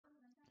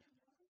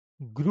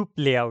Group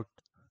layout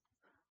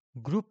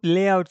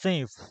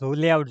चाहिँ flow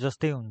layout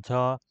जस्तै हुन्छ।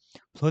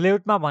 फ्लो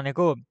लेआउटमा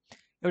भनेको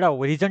एउटा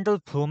होरिजेन्टल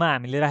फ्लोमा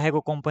हामीले राखेको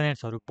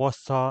कम्पोनेन्ट्सहरू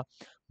बस्छ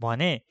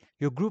भने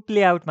यो ग्रुप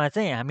लेआउटमा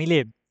चाहिँ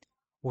हामीले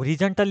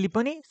होरिजेन्टल्ली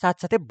पनि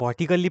साथसाथै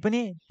भर्टिकल्ली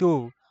पनि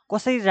त्यो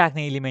कसरी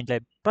राख्ने एलिमेन्टलाई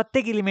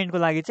प्रत्येक एलिमेन्टको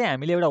लागि चाहिँ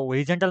हामीले एउटा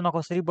होरिजेन्टलमा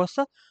कसरी बस्छ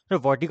र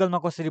भर्टिकलमा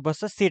कसरी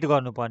बस्छ सेट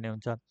गर्नुपर्ने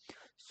हुन्छ।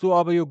 सो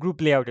अब यो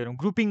ग्रुप लेआउटहरू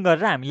ग्रुपिङ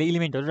गरेर हामीले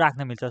एलिमेन्टहरू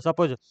राख्न मिल्छ।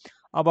 सपोज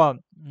अब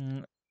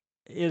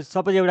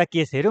सपोज एउटा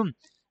केस हेरौँ।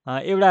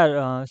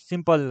 एउटा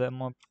सिम्पल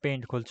म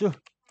पेन्ट खोल्छु,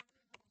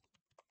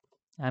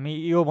 हामी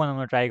यो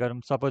बनाउन ट्राई गरौँ।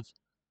 सपोज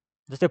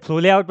जस्तै फ्लो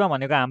लेआउटमा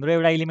भनेको हाम्रो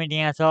एउटा एलिमेन्ट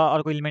यहाँ छ,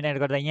 अर्को एलिमेन्ट एड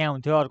गर्दा यहाँ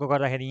हुन्थ्यो, अर्को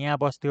गर्दाखेरि यहाँ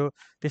बस्थ्यो,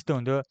 त्यस्तो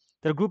हुन्थ्यो।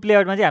 तर ग्रुप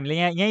लेआउटमा चाहिँ हामीले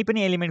यहीँ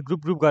पनि एलिमेन्ट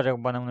ग्रुप ग्रुप गरेर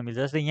बनाउन मिल्छ।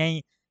 जस्तै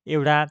यहीँ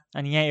एउटा,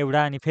 अनि यहाँ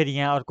एउटा, अनि फेरि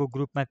यहाँ अर्को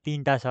ग्रुपमा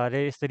 3टा छ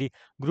अरे, यसरी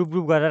ग्रुप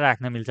ग्रुप गरेर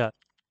राख्न मिल्छ।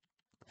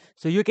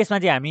 सो यो केसमा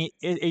चाहिँ हामी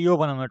यो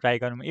बनाउन ट्राई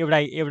गरौँ।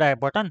 एउटा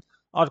बटन,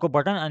 अर्को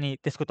बटन, अनि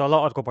त्यसको तल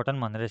अर्को बटन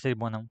भनेर यसरी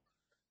बनाऊँ।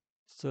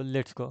 So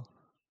let's go.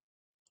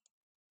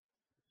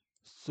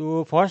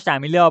 So first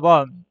हामीले अब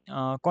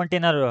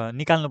कन्टेनर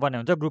निकाल्नुपर्ने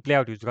हुन्छ ग्रुप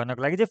लेआउट युज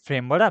गर्नको लागि चाहिँ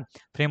फ्रेम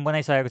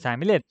बनाइसकेको छ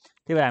हामीले।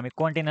 त्यही भएर हामी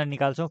कन्टेनर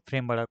निकाल्छौँ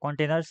फ्रेमबाट।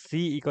 कन्टेनर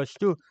सी इक्वल्स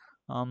टु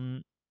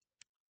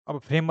अब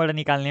फ्रेमबाट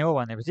निकाल्ने हो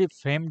भनेपछि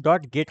frame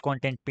dot get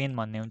content pain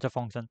भन्ने हुन्छ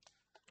फङ्सन।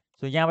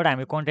 सो यहाँबाट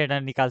हामी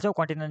कन्टेनर निकाल्छौँ।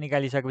 कन्टेनर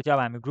निकालिसकेपछि अब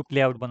हामी ग्रुप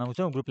लेआउट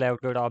बनाउँछौँ। ग्रुप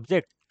लेआउटको एउटा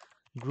अब्जेक्ट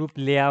ग्रुप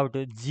लेआउट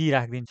जी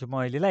राखिदिन्छु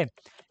म अहिलेलाई,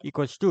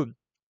 इक्वल्स टु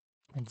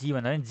जी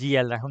भनेर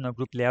जिएल राखौँ न,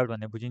 ग्रुप लेआउट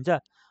भन्ने बुझिन्छ।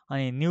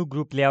 अनि न्यू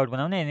ग्रुप लेआउट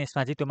बनाउने, अनि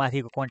यसमा चाहिँ त्यो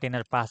माथिको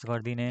कन्टेनर पास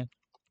गरिदिने।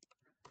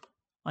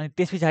 अनि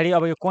त्यस पछाडि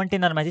अब यो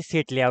कन्टेनरमा चाहिँ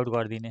सेट लेआउट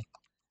गरिदिने।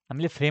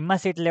 हामीले फ्रेममा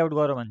सेट लेआउट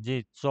गऱ्यौँ भने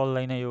चाहिँ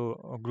चल्दैन यो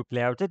ग्रुप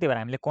लेआउट चाहिँ। त्यही भएर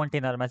हामीले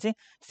कन्टेनरमा चाहिँ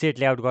सेट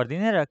लेआउट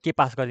गरिदिने र के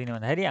पास गरिदिने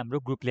भन्दाखेरि हाम्रो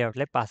ग्रुप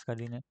लेआउटलाई पास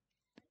गरिदिने।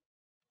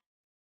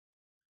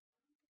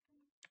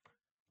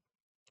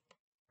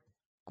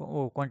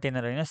 ओ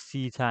कन्टेनर होइन,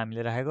 सी छ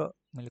हामीले राखेको।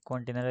 मैले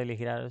कन्टेनरै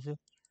लेखिरहेको छु,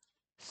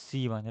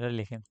 सी भनेर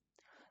लेखेँ।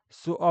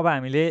 सो अब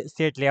हामीले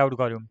सेट लेआउट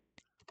गऱ्यौँ।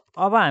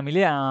 अब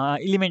हामीले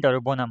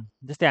एलिमेन्टहरू बनाऊँ।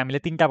 जस्तै हामीले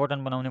 3टा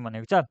बटन बनाउने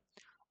भनेको छ।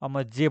 अब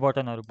म जे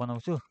बटनहरू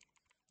बनाउँछु।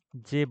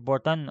 जे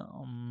button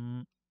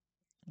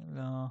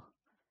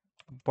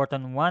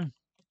button 1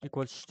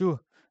 equals to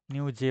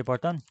new जे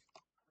बटन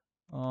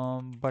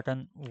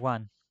बटन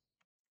 1।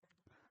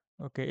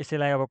 ओके,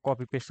 यसैलाई अब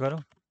कपी पेस्ट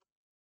गरौँ।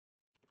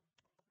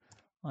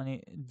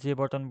 अनि जे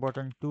बटन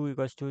 2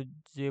 इक्वल्स टु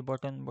जे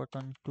बटन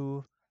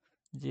 2,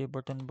 जे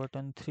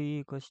बटन 3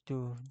 इक्वल्स टु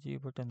जे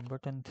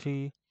बटन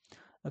 3।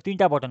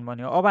 3टा बटन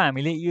बन्यो। अब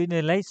हामीले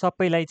यिनीहरूलाई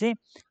सबैलाई चाहिँ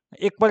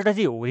एकपल्ट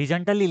चाहिँ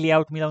होरिजेन्टल्ली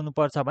लेआउट मिलाउनु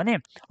पर्छ भने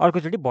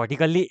अर्कोचोटि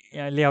भर्टिकल्ली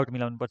लेआउट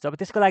मिलाउनु पर्छ। अब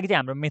त्यसको लागि चाहिँ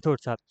हाम्रो मेथड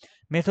छ।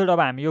 मेथड अब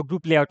हामी यो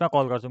ग्रुप लेआउटमा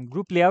कल गर्छौँ।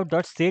 Group layout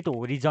dot set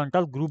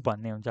horizontal group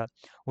भन्ने हुन्छ।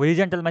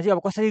 होरिजेन्टलमा चाहिँ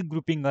अब कसरी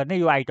ग्रुपिङ गर्ने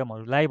यो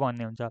आइटमहरूलाई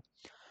भन्ने हुन्छ।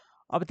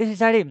 अब त्यस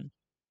पछाडि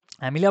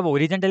हामीले अब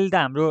होरिजेन्टली त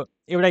हाम्रो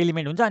एउटा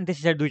एलिमेन्ट हुन्छ, अनि त्यस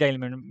पछाडि 2टा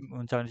एलिमेन्ट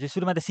हुन्छ भने चाहिँ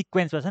सुरुमा त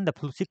सिक्वेन्समा छ नि त,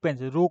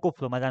 सिक्वेन्स रोको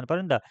फ्लोमा जानु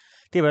पऱ्यो नि त।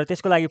 त्यही भएर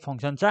त्यसको लागि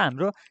फङ्सन छ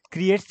हाम्रो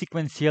क्रिएट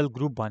सिक्वेन्सियल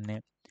ग्रुप भन्ने।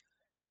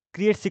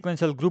 क्रिएट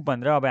सिक्वेन्सियल ग्रुप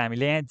भनेर अब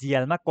हामीले यहाँ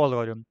जिएलमा कल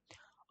गऱ्यौँ।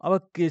 अब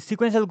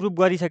सिक्वेन्सियल ग्रुप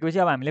गरिसकेपछि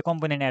अब हामीले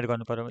कम्पोनेन्ट एड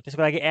गर्नु पऱ्यो।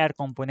 त्यसको लागि एड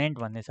कम्पोनेन्ट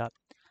भन्ने छ।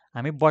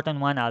 हामी बटन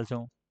 1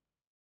 हाल्छौँ।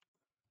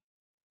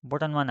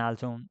 बटन 1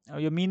 हाल्छौँ। अब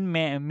यो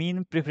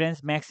mean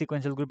preference Max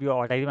sequential group यो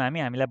हटाइदिउँ।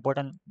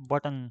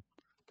 हामीलाई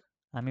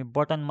हामी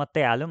बटन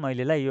मात्रै हाल्यौँ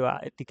अहिलेलाई। यो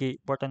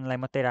यतिकै बटनलाई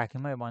मात्रै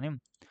राख्यौँ है भन्यौँ,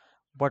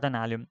 बटन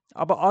हाल्यौँ।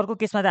 अब अर्को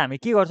केसमा त हामी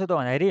के गर्छौँ त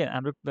भन्दाखेरि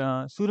हाम्रो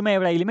सुरुमा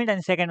एउटा एलिमेन्ट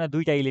अनि सेकेन्डमा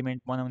 2टा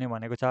एलिमेन्ट बनाउने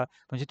भनेको छ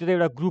भनेपछि त्यो त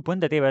एउटा ग्रुप हो नि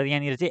त। त्यही भएर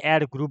यहाँनिर चाहिँ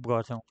एड ग्रुप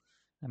गर्छौँ।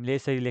 हामीले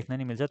यसरी लेख्न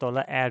नि मिल्छ तल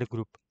एड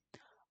ग्रुप।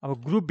 अब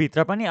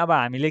ग्रुपभित्र पनि अब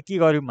हामीले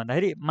के गर्यौँ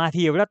भन्दाखेरि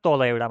माथि एउटा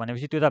तल एउटा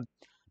भनेपछि त्यो त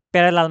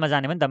प्यारालालमा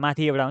जाने भयो नि त।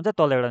 माथि एउटा हुन्छ,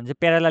 तल एउटा हुन्छ,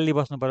 प्यारालाली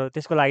बस्नु पऱ्यो।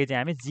 त्यसको लागि चाहिँ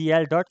हामी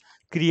GL dot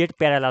create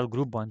Pyarelal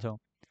group भन्छौँ।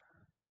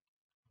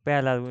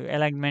 प्यारालाल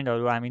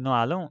एलाइनमेन्टहरू हामी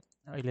नहालौँ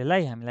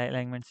अहिलेलाई, हामीलाई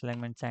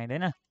एलाइनमेन्ट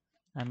चाहिँदैन।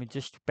 हामी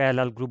जस्ट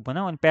प्यारालाल ग्रुप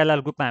बनाऊँ। अनि प्यारालाल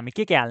ग्रुपमा हामी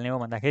के हाल्ने हो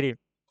भन्दाखेरि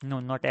no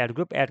not ad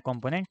group, add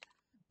component.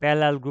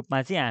 Pyarelal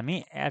ग्रुपमा चाहिँ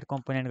हामी एड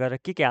कम्पोनेन्ट गरेर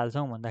के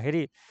हाल्छौँ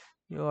भन्दाखेरि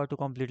यो अटो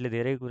कम्प्लिटले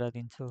धेरै कुरा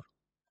दिन्छ।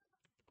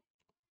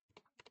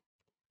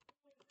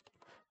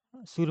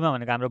 सुरुमा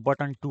भनेको हाम्रो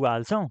बटन 2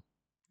 हाल्छौँ,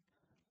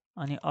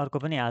 अनि अर्को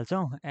पनि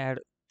हाल्छौँ एड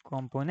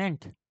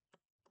कम्पोनेन्ट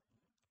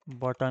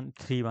बटन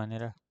 3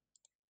 भनेर।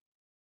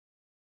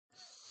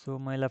 सो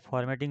मैले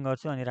फर्मेटिङ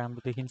गर्छु अनि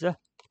राम्रो देखिन्छ।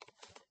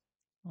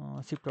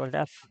 सिफ्ट अल्ट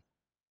एफ,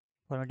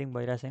 फर्मेटिङ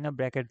भइरहेको छैन।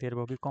 ब्र्याकेट धेर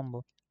भयो कि कम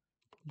भयो?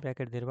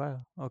 ब्र्याकेट धेर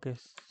भयो। ओके,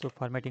 सो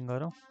फर्मेटिङ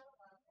गरौँ।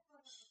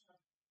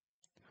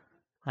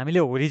 हामीले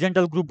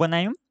होरिजेन्टल ग्रुप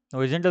बनायौँ।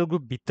 होरिजेन्टल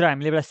ग्रुपभित्र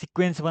हामीले एउटा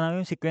सिक्वेन्स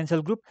बनायौँ,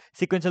 सिक्वेन्सियल ग्रुप।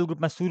 सिक्वेन्सियल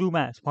ग्रुपमा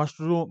सुरुमा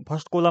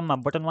फर्स्ट कोलममा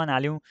बटन 1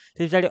 हाल्यौँ।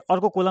 त्यस पछाडि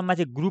अर्को कोलममा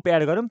चाहिँ ग्रुप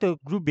एड गरौँ। त्यो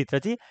ग्रुपभित्र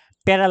चाहिँ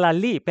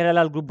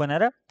प्यारालाल ग्रुप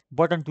बनाएर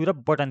बटन 2 र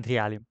बटन 3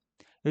 हाल्यौँ।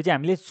 यो चाहिँ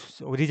हामीले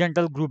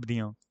होरिजेन्टल ग्रुप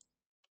दियौँ।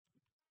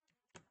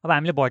 अब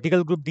हामीले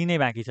भर्टिकल ग्रुप दिनै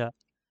बाँकी छ।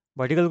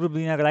 भर्टिकल ग्रुप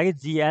दिनको लागि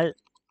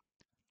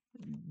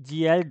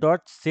GL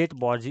dot set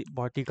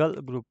vertical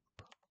group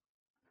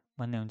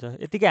भन्ने हुन्छ।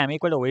 यतिकै हामी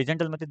एकपल्ट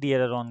होरिजेन्टल मात्रै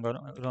दिएर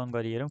रन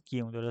गरी हेरौँ के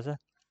हुँदो रहेछ।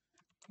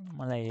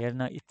 मलाई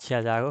हेर्न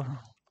इच्छा जाग्यो,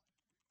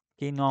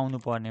 केही नआउनु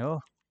पर्ने हो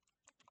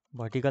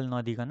vertical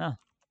नदिकन।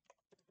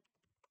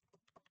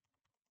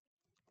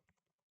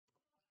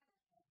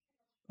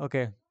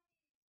 Okay,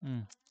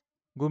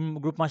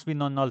 group must be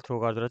non null throw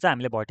गर्दो रहेछ।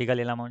 हामीले भर्टिकल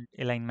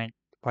एलाइनमेन्ट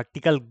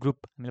भर्टिकल ग्रुप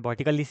हामीले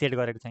भर्टिकल्ली सेट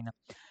गरेको छैन।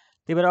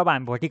 त्यही भएर अब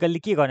हामी भर्टिकल्ली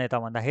के गर्ने त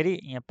भन्दाखेरि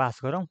यहाँ पास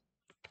गरौँ।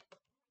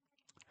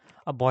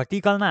 अब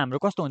भर्टिकलमा हाम्रो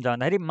कस्तो हुन्छ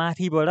भन्दाखेरि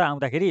माथिबाट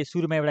आउँदाखेरि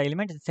सुरुमा एउटा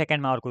एलिमेन्ट,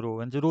 सेकेन्डमा अर्को रो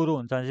हुन्छ। रो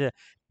हुन्छ भने चाहिँ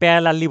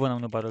प्यारालाली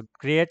बनाउनु पऱ्यो,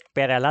 क्रिएट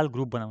प्यारालाल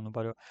ग्रुप बनाउनु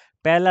पऱ्यो।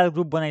 प्यारालाल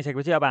ग्रुप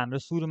बनाइसकेपछि अब हाम्रो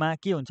सुरुमा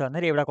के हुन्छ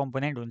भन्दाखेरि एउटा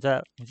कम्पोनेन्ट हुन्छ,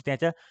 त्यहाँ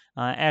चाहिँ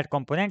एड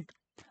कम्पोनेन्ट,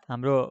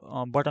 हाम्रो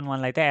बटन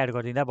 1लाई त एड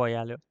गरिदिँदा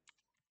भइहाल्यो।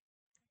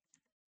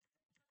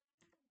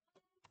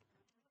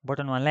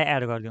 बटन 1लाई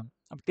एड गरिदिउँ।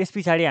 अब त्यस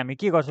पछाडि हामी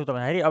के गर्छौँ त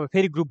भन्दाखेरि अब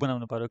फेरि ग्रुप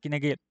बनाउनु पऱ्यो,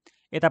 किनकि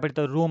यतापट्टि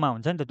त रोमा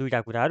हुन्छ नि त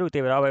दुईवटा कुराहरू।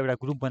 त्यही भएर अब एउटा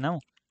ग्रुप बनाऊ,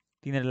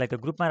 तिनीहरूलाई त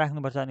ग्रुपमा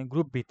राख्नुपर्छ। अनि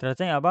ग्रुपभित्र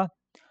चाहिँ अब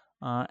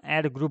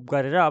एड ग्रुप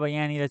गरेर अब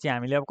यहाँनिर चाहिँ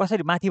हामीले अब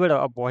कसरी माथिबाट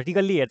अब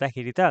भर्टिकल्ली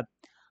हेर्दाखेरि त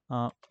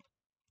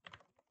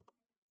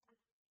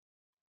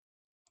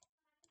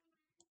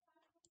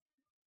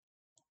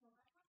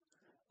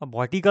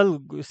भर्टिकल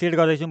सेट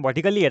गर्दैछौँ।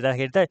 भर्टिकल्ली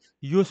हेर्दाखेरि त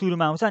यो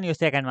सुरुमा आउँछ अनि यो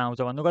सेकेन्डमा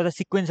आउँछ भन्नु गर्दा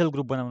सिक्वेन्सल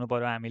ग्रुप बनाउनु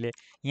पऱ्यो हामीले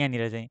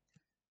यहाँनिर चाहिँ।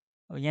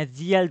 यहाँ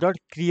GL डट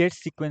क्रिएट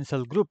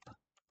सिक्वेन्सल ग्रुप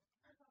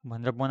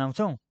भनेर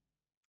बनाउँछौँ।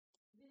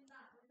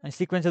 अनि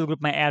सिक्वेन्सल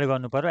ग्रुपमा एड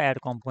गर्नु पऱ्यो, एड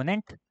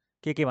कम्पोनेन्ट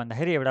के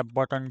भन्दाखेरि एउटा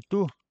बटन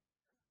 2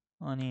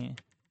 अनि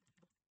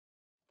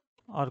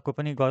अर्को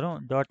पनि गरौँ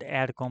dot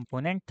add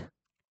component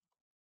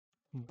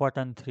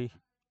button 3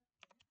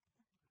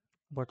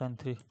 button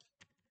 3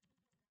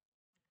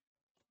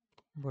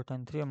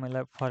 button 3।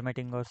 मैले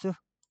फर्मेटिङ गर्छु,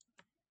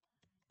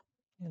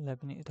 यसलाई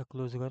पनि यता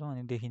क्लोज गरौँ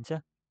अनि देखिन्छ।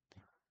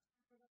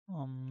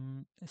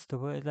 यस्तो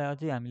भयो। यसलाई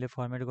अझै हामीले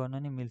फर्मेट गर्न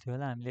नि मिल्थ्यो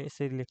होला, हामीले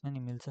यसरी लेख्न नि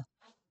मिल्छ।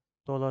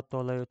 तल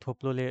तल यो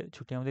थोप्लोले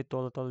छुट्याउँदै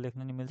तल तल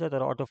लेख्न नि मिल्छ,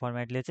 तर अटो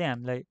फर्मेटले चाहिँ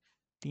हामीलाई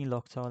त्यहीँ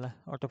लग्छ होला।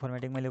 अटो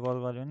फर्मेटिङ मैले कल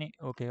गरेँ भने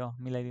ओके हो,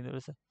 मिलाइदिँदो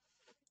रहेछ।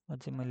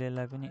 अझै मैले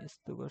यसलाई पनि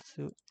यस्तो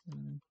गर्छु,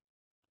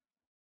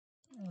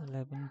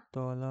 यसलाई पनि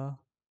तल,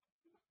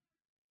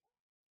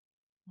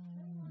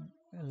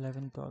 यसलाई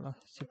पनि तल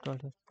सिफ्ट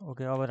अल्ट।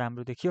 ओके, अब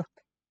राम्रो देखियो।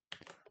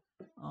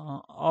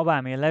 अब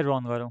हामी यसलाई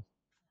रन गरौँ।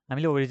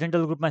 हामीले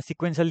होरिजेन्टल ग्रुपमा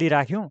सिक्वेन्सल्ली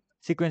राख्यौँ,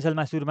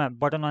 सिक्वेन्सलमा सुरुमा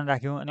बटन 1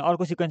 राख्यौँ अनि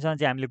अर्को सिक्वेन्समा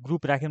चाहिँ हामीले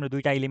ग्रुप राख्यौँ र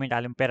दुईवटा एलिमेन्ट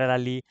हाल्यौँ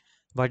प्यारालाली।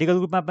 भर्टिकल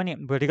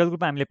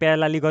ग्रुपमा हामीले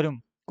प्यारालाली गऱ्यौँ,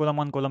 कोलम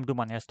 1 कोलम 2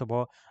 भने जस्तो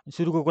भयो।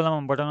 सुरुको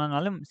कोलममा बटन 1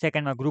 हाल्यौँ,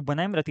 सेकेन्डमा ग्रुप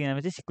बनायौँ र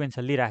तिनीहरूमा चाहिँ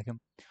सिक्वेन्सल्ली राख्यौँ।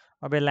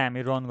 अब यसलाई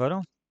हामी रन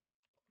गरौँ,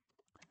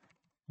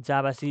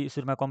 जाभा सी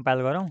सुरुमा कम्पाइल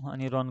गरौँ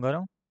अनि रन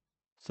गरौँ।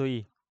 सो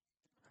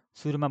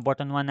सुरुमा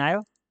बटन 1 आयो,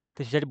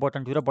 त्यस पछाडि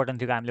बटन 2 र बटन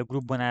 3 को हामीले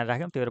ग्रुप बनाएर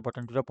राख्यौँ, त्यही भएर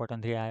बटन 2 र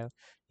बटन 3 आयो।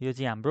 यो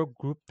चाहिँ हाम्रो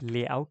ग्रुप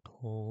लेआउट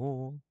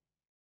हो।